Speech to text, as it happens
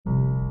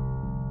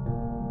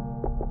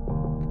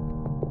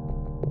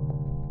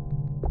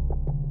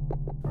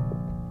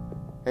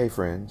Hey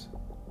friends,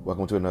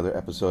 welcome to another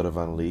episode of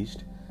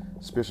Unleashed,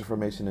 Spiritual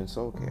Formation and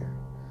Soul Care.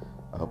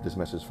 I hope this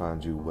message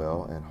finds you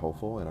well and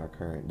hopeful in our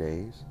current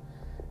days,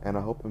 and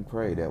I hope and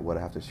pray that what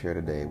I have to share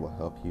today will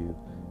help you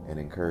and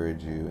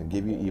encourage you and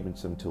give you even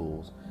some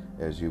tools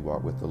as you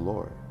walk with the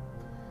Lord.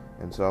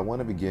 And so I want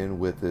to begin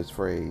with this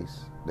phrase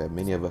that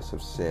many of us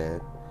have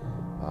said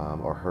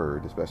or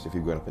heard, especially if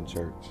you've grown up in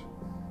church.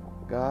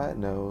 God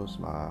knows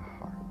my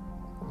heart.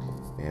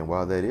 And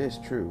while that is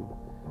true,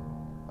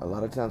 a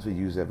lot of times we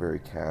use that very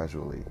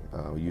casually.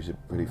 We use it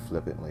pretty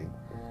flippantly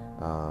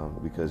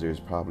because there's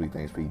probably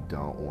things we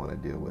don't want to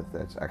deal with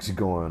that's actually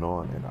going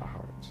on in our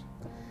hearts.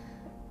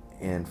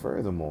 And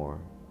furthermore,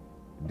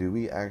 do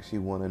we actually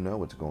want to know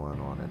what's going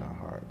on in our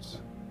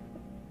hearts?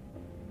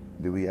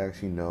 Do we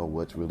actually know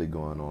what's really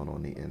going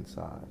on the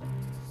inside?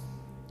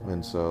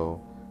 And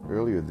so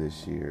earlier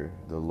this year,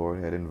 the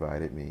Lord had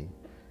invited me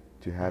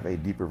to have a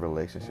deeper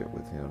relationship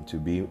with Him, to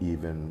be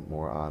even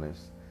more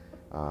honest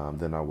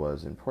than I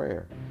was in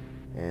prayer.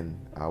 And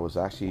I was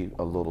actually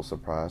a little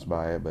surprised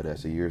by it, but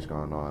as the years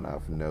gone on,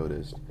 I've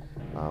noticed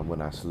when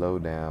I slow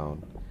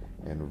down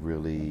and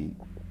really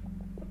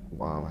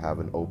have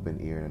an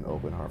open ear and an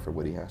open heart for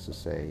what He has to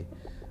say,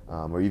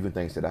 or even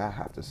things that I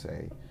have to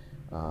say,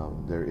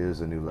 there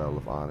is a new level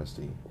of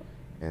honesty.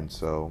 And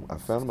so I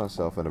found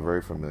myself in a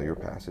very familiar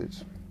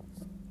passage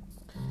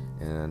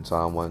in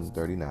Psalm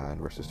 139,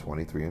 verses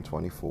 23 and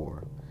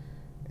 24,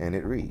 and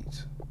it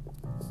reads,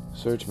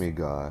 "Search me,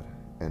 God,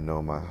 and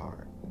know my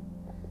heart.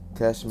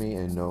 Test me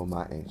and know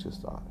my anxious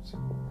thoughts.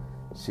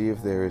 See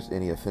if there is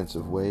any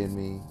offensive way in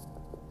me,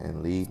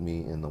 and lead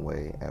me in the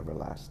way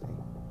everlasting."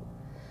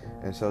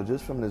 And so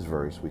just from this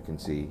verse, we can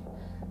see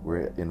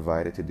we're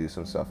invited to do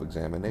some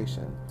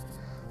self-examination.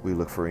 We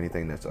look for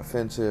anything that's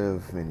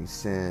offensive, any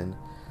sin.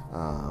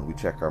 We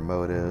check our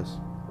motives.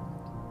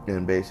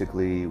 And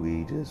basically,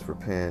 we just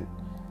repent,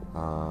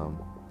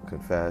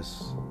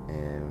 confess,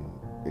 and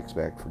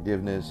expect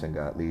forgiveness, and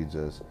God leads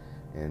us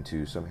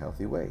into some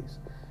healthy ways,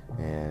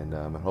 and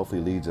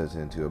hopefully leads us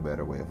into a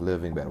better way of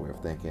living, better way of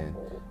thinking,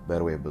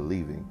 better way of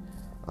believing,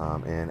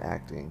 and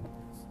acting.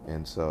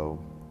 And so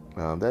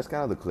that's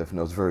kind of the Cliff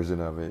Notes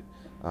version of it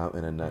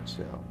in a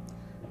nutshell.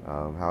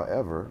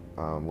 However,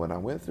 when I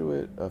went through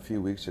it a few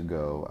weeks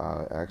ago,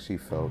 I actually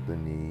felt the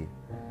need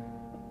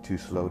to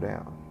slow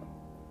down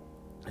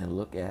and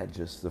look at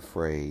just the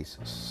phrase,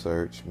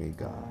 "Search me,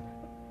 God,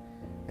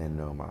 and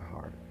know my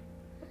heart."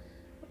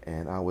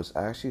 And I was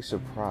actually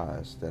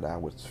surprised that I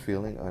was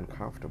feeling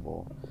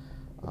uncomfortable.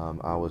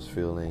 I was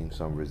feeling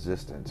some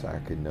resistance. I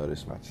could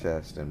notice my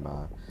chest and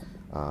my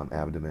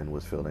abdomen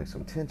was feeling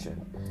some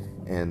tension.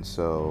 And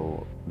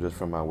so just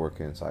from my work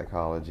in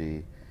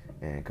psychology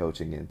and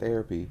coaching and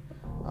therapy,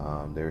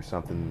 there's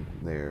something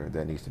there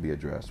that needs to be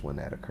addressed when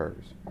that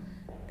occurs.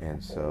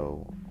 And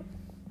so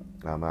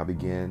I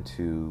began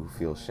to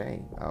feel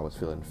shame. I was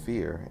feeling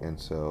fear. And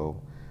so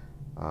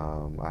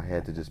I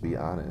had to just be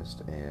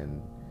honest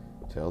and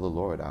tell the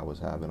Lord I was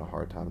having a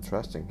hard time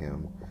trusting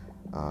Him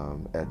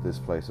at this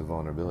place of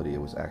vulnerability.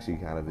 It was actually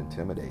kind of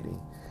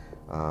intimidating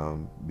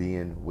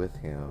being with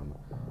Him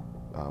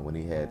when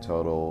He had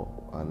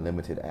total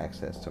unlimited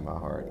access to my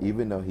heart.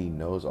 Even though He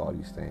knows all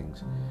these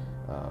things,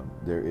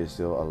 there is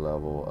still a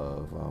level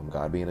of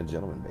God being a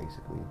gentleman,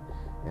 basically.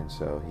 And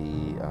so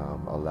He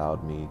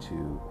allowed me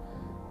to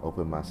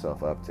open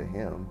myself up to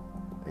Him,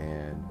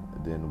 and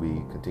then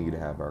we continue to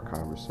have our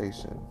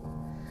conversation.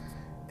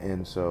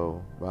 And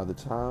so by the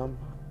time,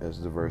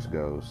 as the verse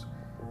goes,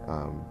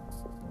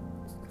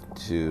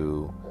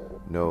 to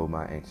know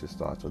my anxious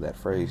thoughts, or that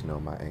phrase, know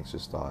my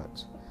anxious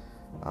thoughts,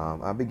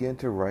 I began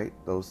to write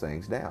those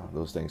things down,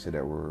 those things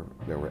that were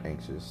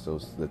anxious,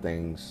 the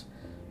things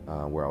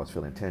where I was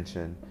feeling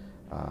tension,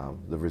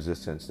 the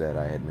resistance that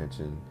I had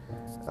mentioned.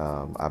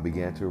 I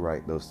began to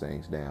write those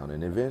things down,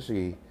 and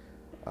eventually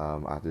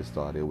I just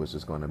thought it was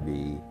just going to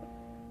be,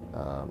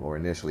 or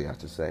initially I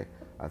should say,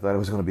 I thought it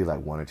was going to be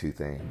like one or two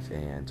things,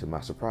 and to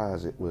my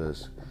surprise, it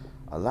was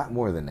a lot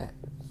more than that.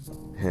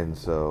 And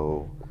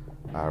so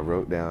I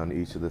wrote down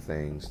each of the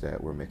things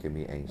that were making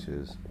me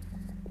anxious,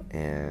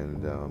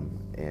 and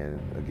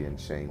again,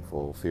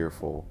 shameful,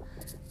 fearful,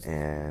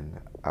 and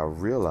I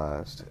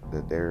realized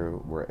that there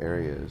were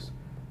areas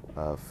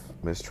of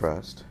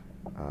mistrust,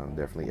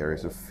 definitely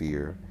areas of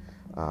fear,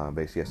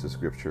 basically as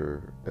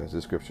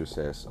the scripture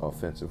says,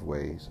 offensive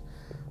ways.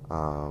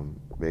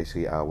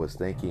 Basically, I was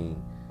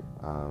thinking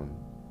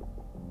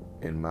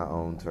in my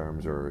own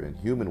terms, or in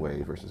human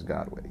ways versus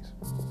God ways.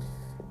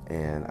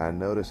 And I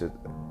noticed that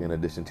in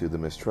addition to the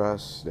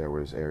mistrust, there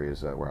was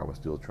areas where I was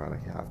still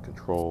trying to have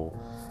control.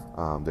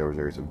 There was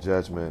areas of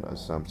judgment,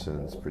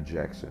 assumptions,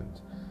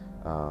 projections.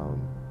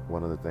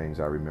 One of the things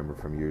I remember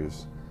from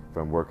years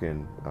from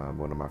working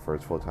one of my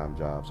first full-time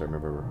jobs, I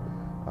remember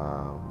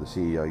the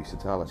CEO used to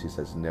tell us, he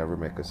says, never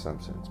make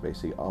assumptions.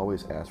 Basically,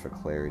 always ask for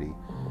clarity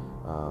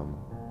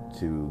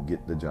to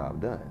get the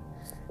job done.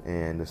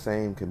 And the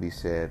same can be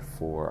said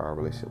for our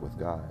relationship with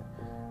God.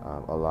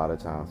 A lot of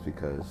times,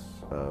 because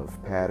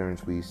of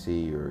patterns we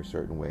see or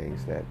certain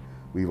ways that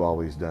we've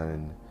always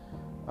done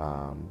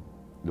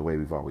the way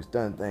we've always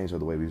done things, or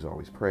the way we've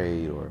always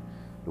prayed, or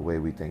the way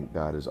we think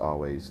God has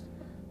always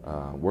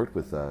worked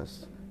with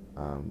us.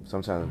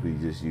 Sometimes we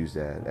just use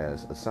that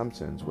as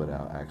assumptions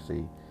without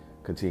actually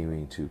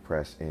continuing to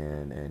press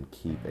in and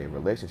keep a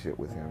relationship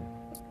with Him,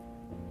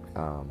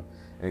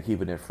 and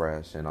keeping it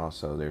fresh. And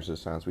also, there's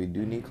just times we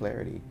do need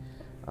clarity.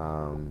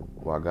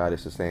 While God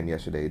is the same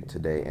yesterday,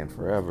 today, and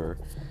forever,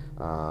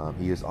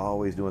 He is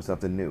always doing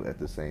something new at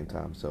the same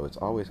time. So it's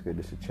always good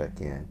just to check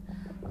in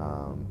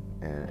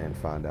and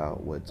find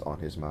out what's on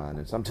His mind,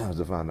 and sometimes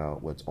to find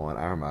out what's on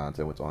our minds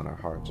and what's on our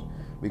hearts,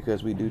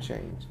 because we do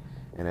change.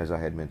 And as I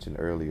had mentioned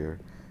earlier,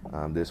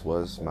 this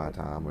was my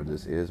time, or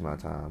this is my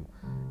time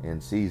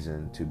in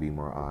season, to be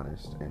more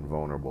honest and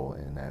vulnerable,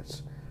 and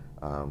that's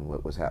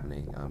what was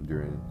happening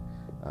during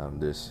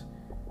this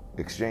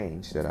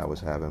exchange that I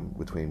was having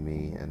between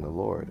me and the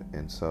Lord.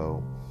 And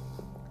so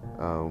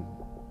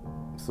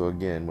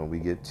again, when we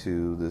get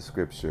to the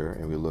scripture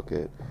and we look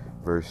at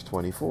verse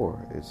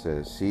 24, it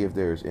says, "See if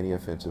there is any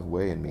offensive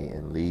way in me,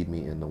 and lead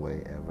me in the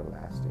way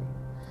everlasting."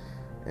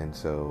 And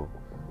so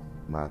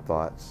my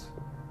thoughts,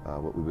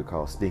 what we would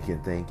call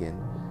stinking thinking,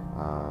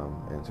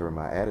 and sort of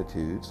my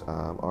attitudes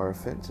are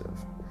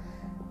offensive.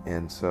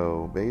 And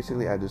so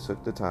basically I just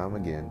took the time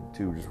again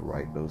to just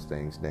write those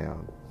things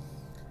down.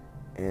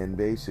 And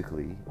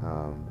basically,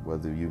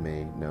 whether you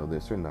may know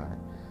this or not,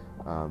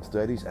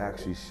 studies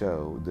actually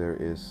show there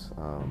is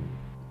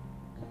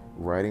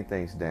writing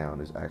things down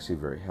is actually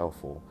very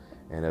helpful.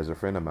 And as a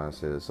friend of mine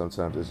says,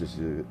 sometimes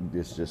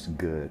it's just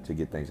good to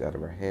get things out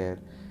of our head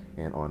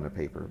and on the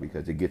paper,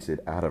 because it gets it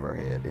out of our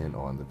head and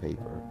on the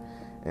paper.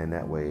 And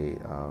that way,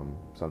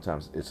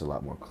 sometimes it's a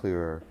lot more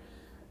clearer,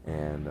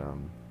 and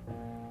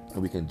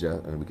we can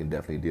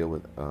definitely deal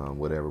with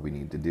whatever we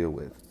need to deal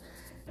with.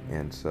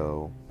 And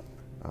so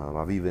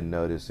I've even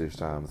noticed there's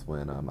times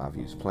when I've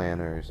used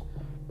planners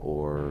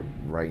or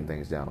writing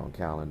things down on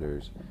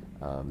calendars.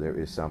 There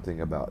is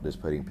something about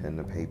just putting pen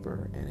to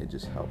paper, and it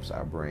just helps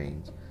our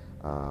brains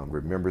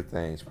remember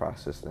things,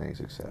 process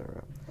things,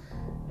 etc.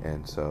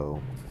 And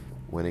so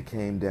when it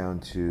came down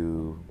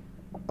to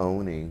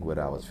owning what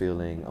I was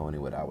feeling,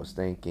 owning what I was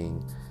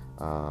thinking,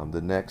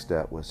 the next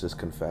step was just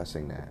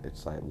confessing that.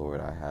 It's like,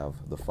 Lord, I have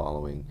the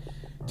following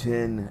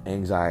 10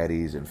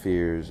 anxieties and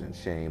fears and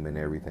shame and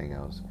everything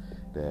else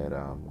that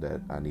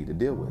I need to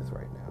deal with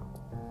right now.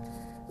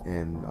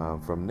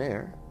 And from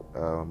there,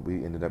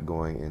 we ended up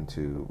going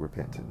into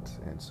repentance.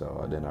 And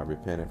so then I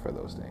repented for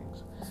those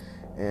things.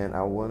 And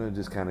I want to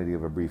just kind of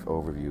give a brief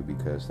overview,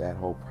 because that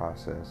whole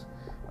process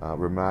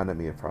reminded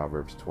me of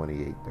Proverbs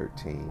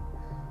 28:13,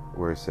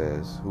 where it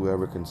says,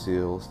 "Whoever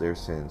conceals their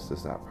sins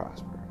does not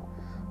prosper,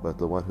 but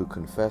the one who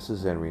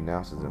confesses and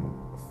renounces them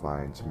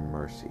finds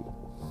mercy."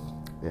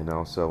 And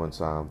also in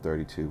Psalm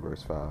 32,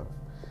 verse 5,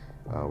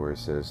 where it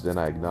says, "Then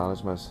I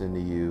acknowledged my sin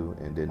to you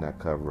and did not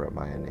cover up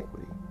my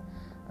iniquity.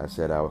 I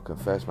said I would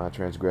confess my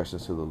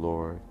transgressions to the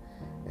Lord,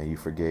 and you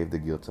forgave the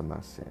guilt of my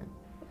sin."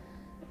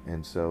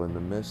 And so in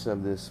the midst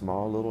of this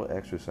small little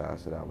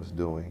exercise that I was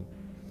doing,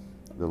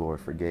 the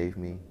Lord forgave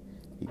me,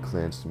 He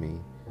cleansed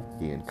me,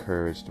 He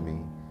encouraged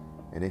me,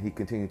 and then He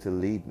continued to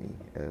lead me,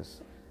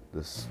 as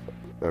this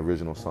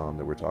original psalm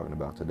that we're talking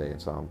about today in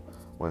Psalm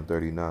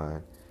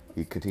 139,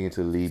 He continued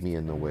to lead me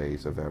in the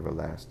ways of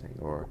everlasting,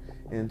 or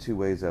into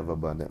ways of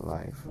abundant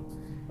life.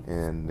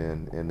 And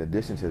then in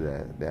addition to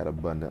that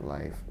abundant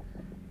life,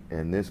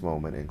 in this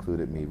moment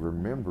included me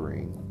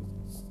remembering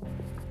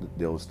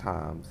those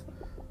times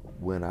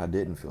when I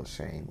didn't feel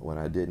shame, when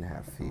I didn't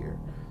have fear,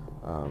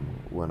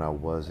 when I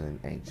wasn't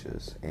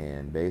anxious.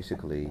 And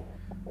basically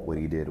what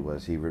He did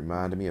was He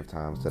reminded me of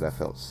times that I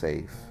felt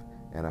safe,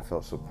 and I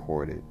felt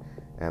supported,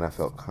 and I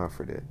felt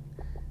comforted,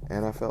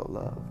 and I felt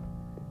loved.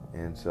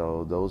 And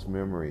so those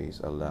memories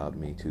allowed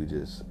me to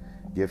just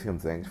give Him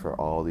thanks for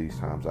all these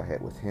times I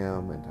had with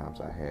Him and times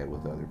I had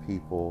with other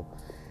people.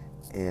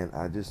 And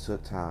I just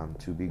took time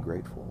to be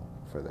grateful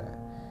for that.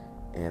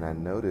 And I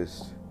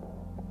noticed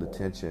the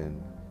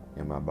tension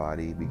in my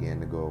body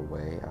began to go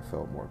away. I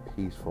felt more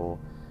peaceful.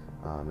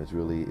 It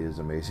really is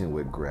amazing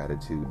what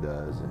gratitude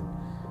does.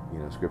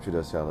 And Scripture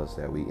does tell us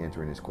that we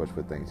enter in His courts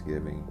with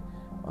thanksgiving.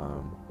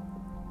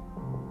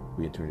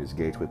 We enter in His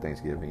gates with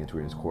thanksgiving, enter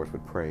in His courts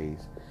with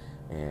praise,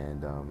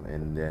 and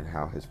then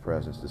how His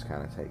presence just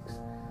kind of takes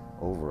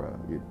over.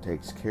 It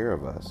takes care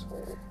of us,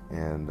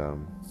 and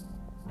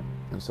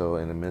so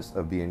in the midst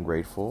of being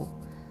grateful,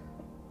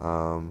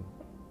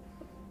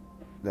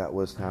 that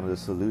was kind of the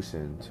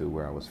solution to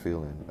where I was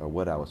feeling, or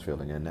what I was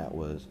feeling, and that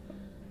was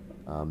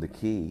the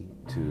key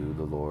to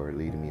the Lord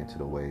leading me into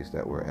the ways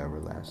that were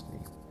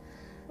everlasting.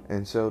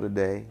 And so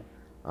today,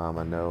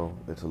 I know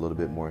it's a little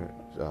bit more,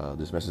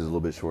 this message is a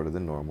little bit shorter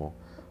than normal,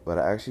 but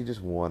I actually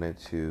just wanted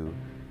to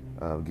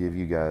give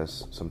you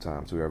guys some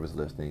time, to whoever's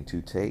listening,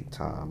 to take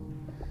time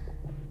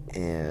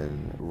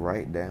and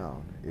write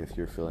down if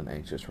you're feeling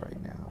anxious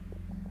right now,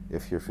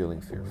 if you're feeling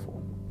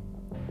fearful,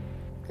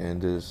 and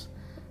just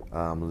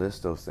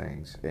list those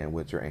things and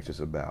what you're anxious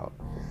about.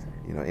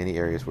 Any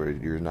areas where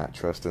you're not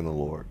trusting the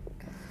Lord.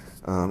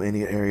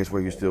 Any areas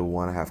where you still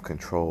want to have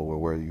control, or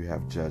where you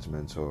have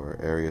judgments, or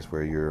areas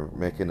where you're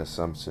making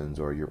assumptions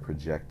or you're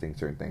projecting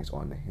certain things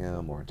onto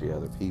him or to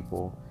other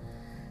people.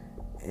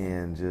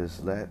 And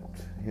just let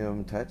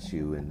him touch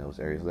you in those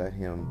areas. Let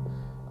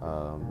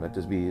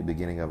this be the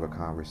beginning of a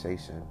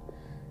conversation.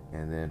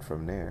 And then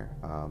from there,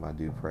 I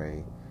do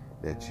pray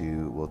that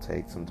you will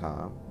take some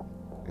time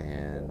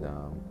and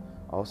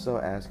also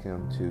ask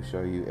him to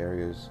show you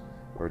areas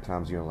or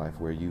times in your life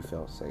where you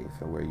felt safe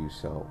and where you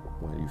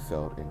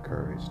felt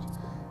encouraged,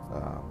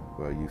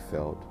 where you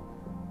felt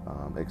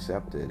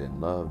accepted and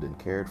loved and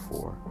cared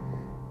for.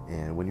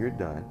 And when you're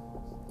done,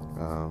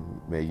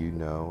 may you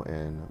know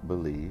and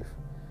believe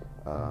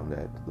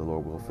that the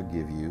Lord will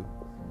forgive you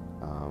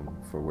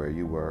for where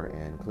you were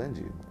and cleanse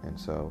you. And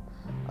so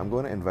I'm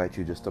going to invite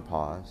you just to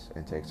pause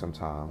and take some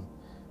time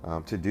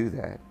to do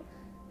that.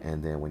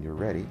 And then when you're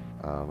ready,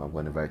 I'm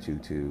going to invite you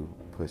to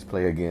push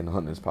play again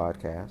on this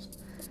podcast.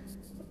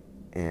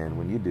 And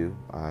when you do,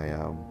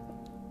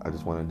 I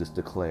just want to just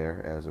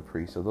declare as a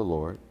priest of the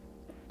Lord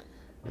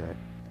that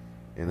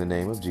in the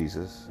name of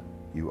Jesus,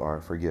 you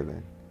are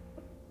forgiven.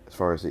 As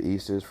far as the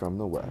east is from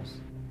the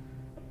west,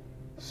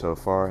 so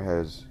far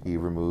has he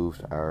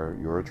removed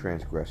your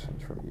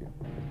transgressions from you.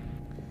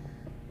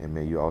 And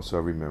may you also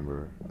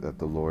remember that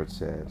the Lord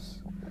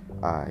says,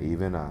 I,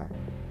 even I,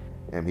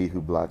 am he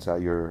who blots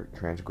out your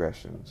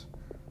transgressions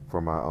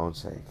for my own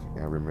sake,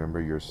 and remember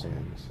your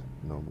sins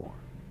no more.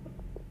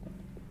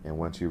 And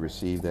once you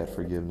receive that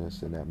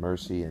forgiveness and that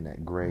mercy and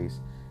that grace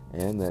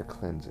and that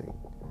cleansing,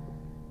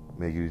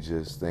 may you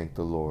just thank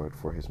the Lord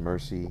for his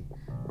mercy,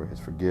 for his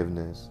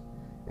forgiveness,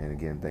 and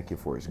again, thank you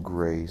for his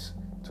grace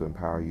to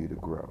empower you to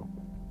grow.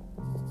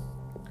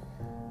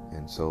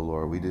 And so,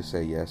 Lord, we just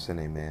say yes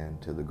and amen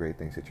to the great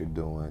things that you're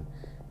doing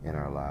in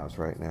our lives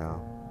right now.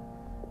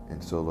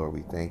 And so, Lord,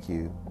 we thank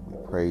you,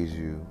 we praise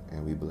you,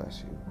 and we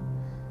bless you.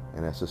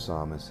 And as the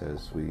psalmist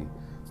says, we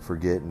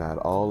forget not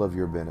all of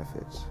your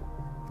benefits,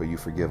 for you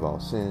forgive all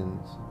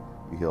sins,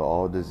 you heal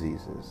all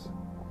diseases,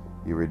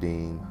 you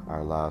redeem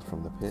our lives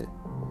from the pit,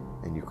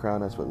 and you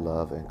crown us with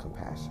love and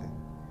compassion,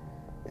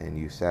 and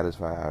you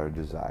satisfy our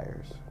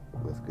desires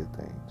with good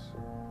things.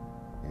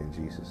 In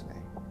Jesus'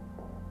 name,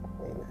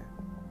 amen.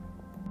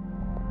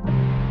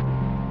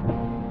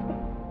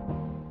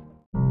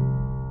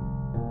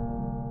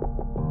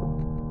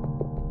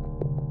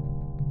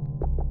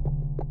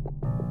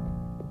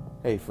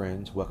 Hey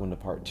friends, welcome to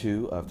part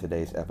 2 of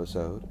today's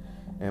episode.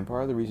 And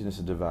part of the reason this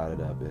is divided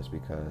up is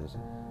because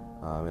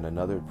in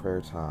another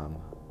prayer time,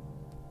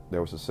 there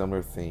was a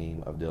similar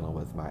theme of dealing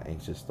with my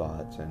anxious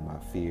thoughts and my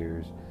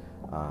fears,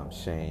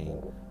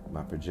 shame,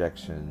 my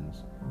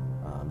projections,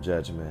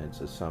 judgments,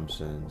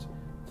 assumptions,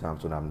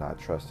 times when I'm not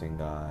trusting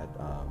God,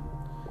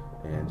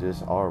 and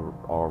just all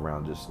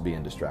around just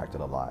being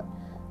distracted a lot.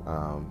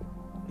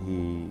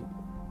 He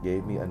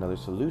gave me another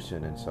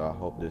solution, and so I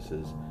hope this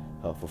is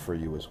helpful for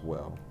you as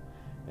well.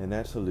 And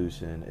that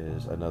solution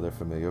is another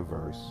familiar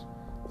verse,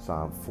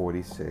 Psalm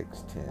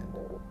 46:10.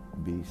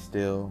 Be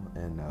still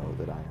and know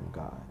that I am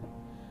God.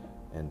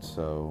 And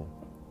so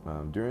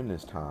during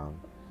this time,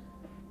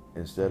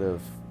 instead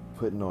of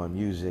putting on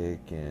music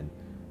and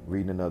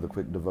reading another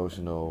quick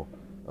devotional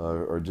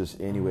or just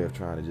any way of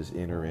trying to just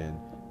enter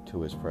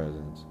into his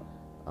presence,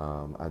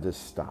 I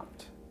just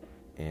stopped.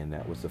 And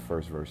that was the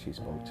first verse he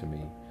spoke to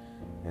me.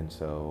 And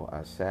so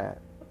I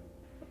sat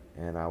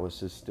and I was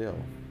just still.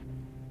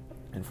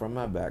 And from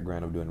my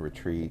background of doing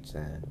retreats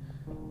and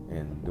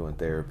doing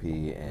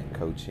therapy and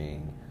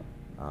coaching,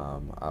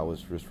 I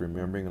was just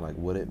remembering like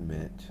what it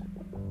meant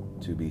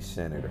to be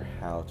centered or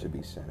how to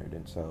be centered.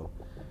 And so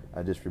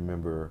I just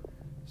remember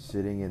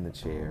sitting in the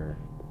chair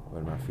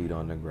with my feet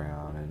on the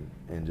ground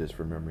and just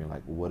remembering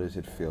like, what does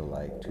it feel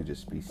like to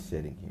just be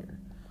sitting here?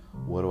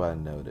 What do I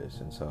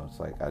notice? And so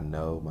it's like, I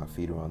know my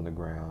feet are on the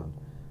ground.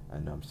 I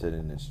know I'm sitting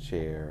in this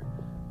chair.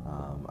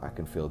 I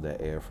can feel the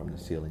air from the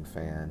ceiling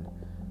fan.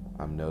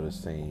 I'm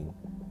noticing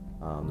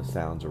the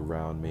sounds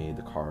around me,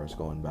 the cars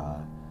going by,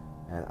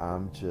 and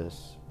I'm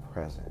just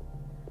present.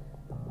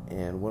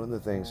 And one of the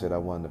things that I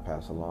wanted to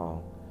pass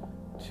along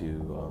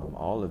to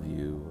all of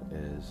you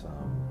is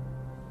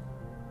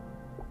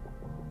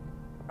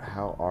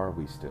how are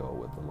we still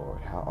with the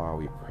Lord? How are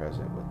we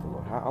present with the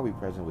Lord? How are we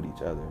present with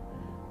each other?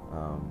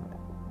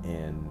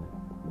 And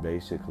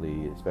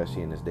basically,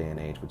 especially in this day and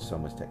age with so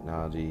much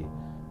technology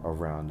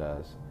around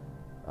us,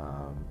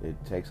 it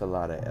takes a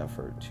lot of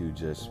effort to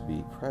just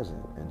be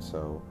present. And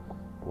so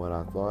when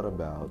I thought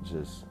about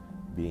just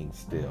being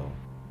still,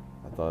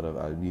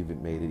 I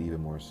even made it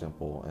even more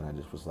simple, and I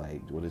just was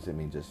like, what does it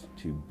mean just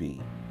to be?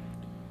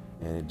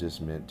 And it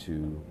just meant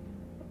to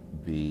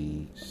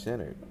be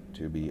centered,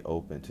 to be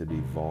open, to be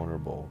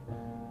vulnerable,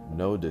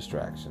 no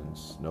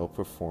distractions, no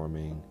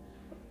performing.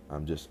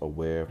 I'm just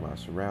aware of my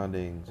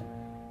surroundings,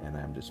 and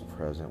I'm just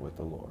present with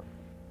the Lord.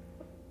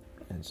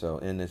 And so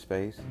in this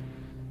space,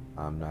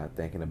 I'm not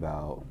thinking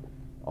about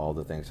all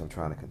the things I'm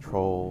trying to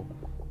control.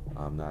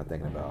 I'm not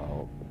thinking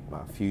about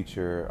my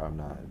future. I'm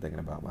not thinking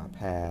about my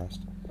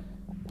past.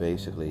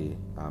 Basically,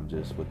 I'm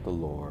just with the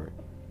Lord,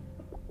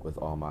 with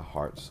all my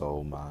heart,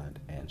 soul, mind,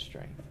 and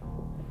strength.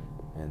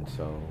 And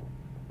so,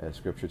 as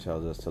Scripture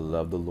tells us to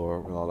love the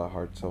Lord with all our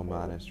heart, soul,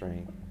 mind, and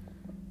strength,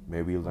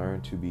 may we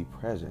learn to be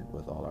present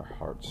with all our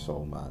heart,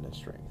 soul, mind, and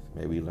strength.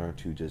 May we learn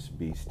to just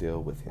be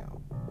still with Him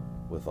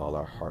with all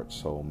our heart,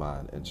 soul,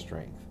 mind, and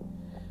strength.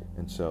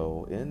 And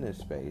so in this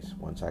space,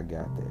 once I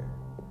got there,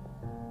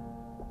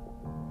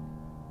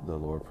 the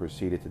Lord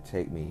proceeded to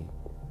take me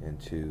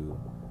into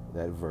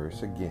that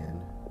verse again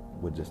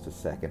with just the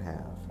second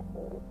half.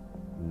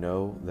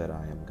 Know that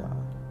I am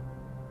God.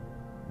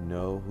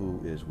 Know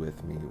who is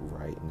with me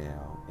right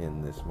now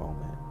in this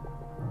moment.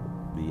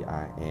 The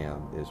I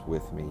am is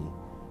with me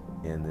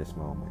in this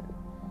moment.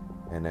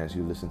 And as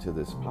you listen to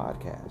this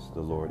podcast,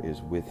 the Lord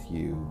is with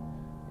you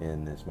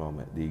in this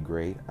moment. The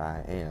great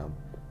I am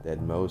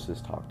that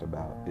Moses talked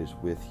about is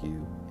with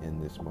you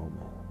in this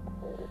moment.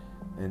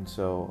 And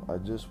so I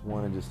just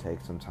want to just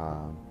take some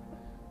time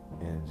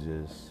and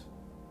just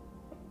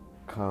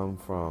come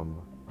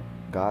from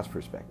God's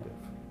perspective,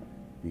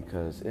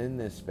 because in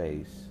this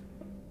space,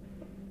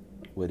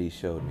 what He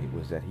showed me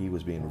was that He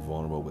was being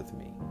vulnerable with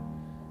me.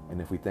 And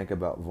if we think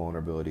about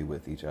vulnerability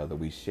with each other,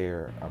 we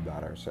share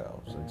about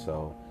ourselves. And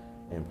so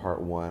in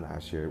part 1, I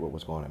shared what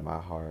was going on in my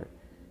heart.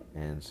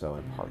 And so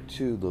in part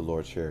 2, the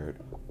Lord shared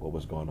what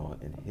was going on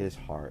in His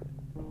heart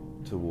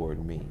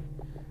toward me.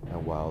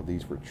 And while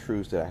these were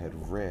truths that I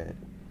had read,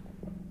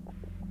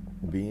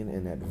 being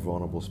in that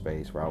vulnerable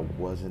space where I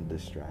wasn't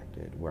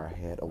distracted, where I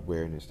had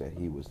awareness that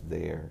He was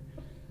there,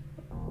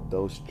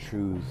 those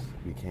truths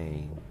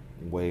became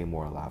way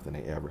more alive than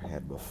they ever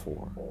had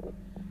before.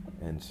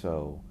 And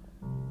so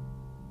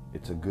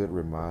it's a good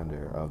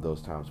reminder of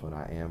those times when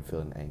I am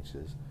feeling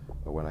anxious,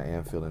 or when I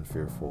am feeling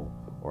fearful,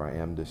 or I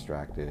am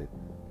distracted,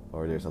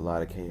 or there's a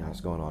lot of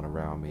chaos going on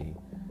around me.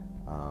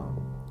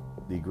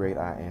 The great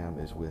I am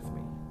is with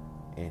me,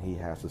 and He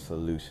has the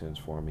solutions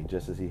for me,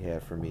 just as He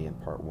had for me in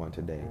part 1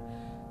 today,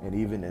 and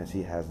even as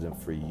He has them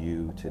for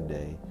you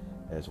today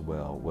as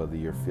well. Whether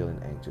you're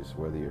feeling anxious,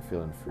 whether you're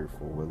feeling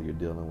fearful, whether you're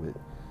dealing with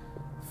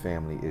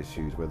family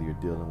issues, whether you're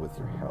dealing with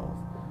your health,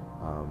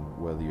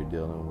 whether you're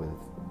dealing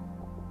with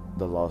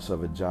the loss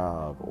of a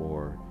job,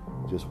 or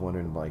just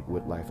wondering like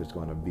what life is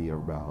going to be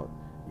about,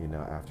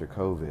 after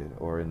COVID,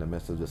 or in the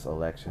midst of this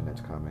election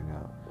that's coming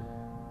up.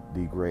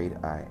 The great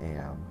I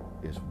am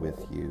is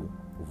with you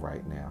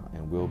right now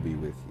and will be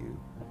with you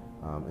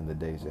in the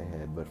days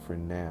ahead. But for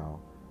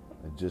now,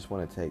 I just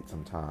want to take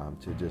some time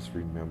to just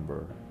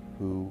remember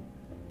who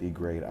the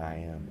great I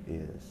am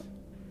is.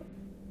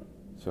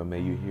 So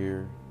may you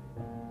hear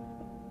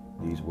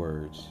these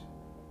words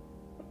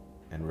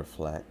and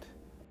reflect.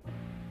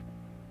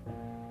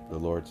 The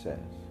Lord says,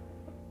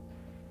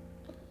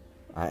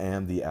 I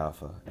am the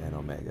Alpha and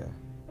Omega.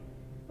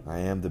 I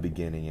am the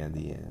beginning and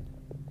the end.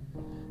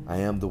 I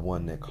am the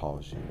one that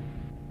calls you.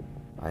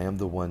 I am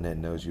the one that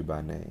knows you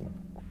by name.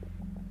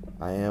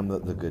 I am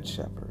the good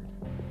shepherd.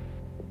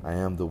 I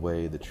am the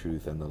way, the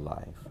truth, and the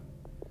life.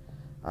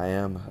 I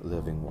am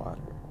living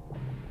water.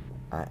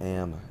 I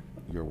am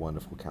your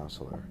wonderful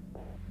counselor.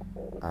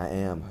 I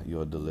am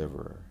your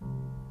deliverer.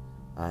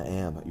 I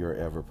am your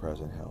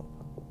ever-present help.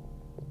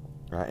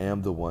 I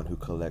am the one who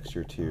collects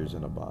your tears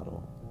in a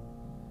bottle.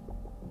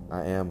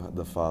 I am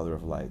the Father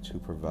of lights who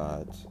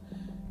provides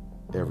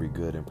every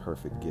good and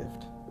perfect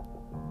gift.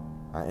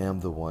 I am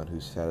the one who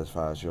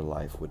satisfies your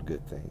life with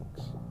good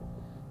things.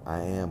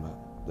 I am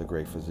the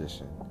great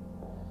physician.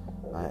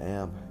 I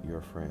am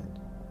your friend.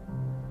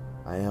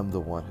 I am the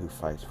one who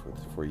fights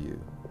for you.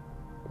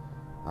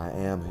 I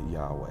am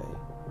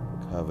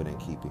Yahweh,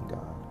 covenant-keeping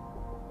God.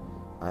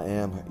 I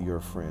am your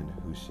friend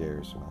who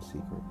shares my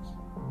secrets.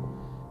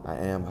 I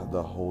am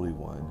the Holy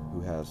One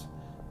who has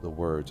the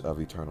words of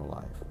eternal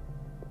life.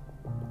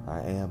 I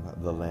am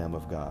the Lamb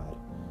of God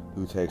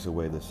who takes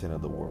away the sin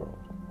of the world.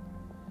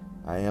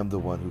 I am the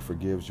one who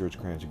forgives your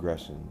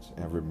transgressions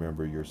and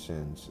remember your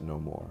sins no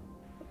more.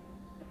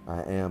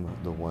 I am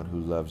the one who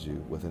loves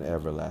you with an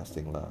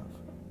everlasting love.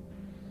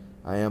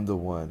 I am the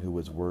one who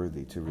is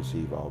worthy to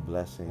receive all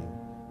blessing,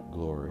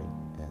 glory,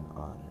 and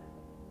honor.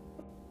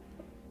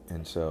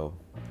 And so,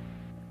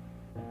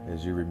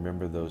 as you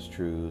remember those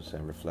truths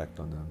and reflect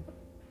on them,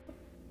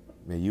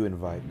 may you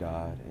invite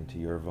God into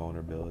your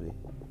vulnerability,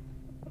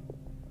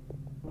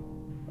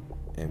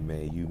 and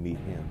may you meet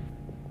Him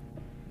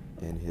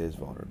in His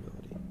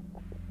vulnerability.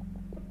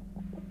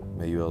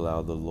 May you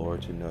allow the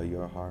Lord to know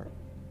your heart,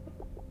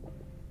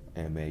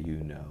 and may you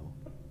know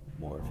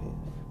more of His.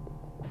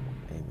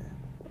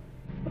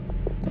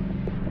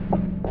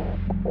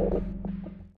 Amen.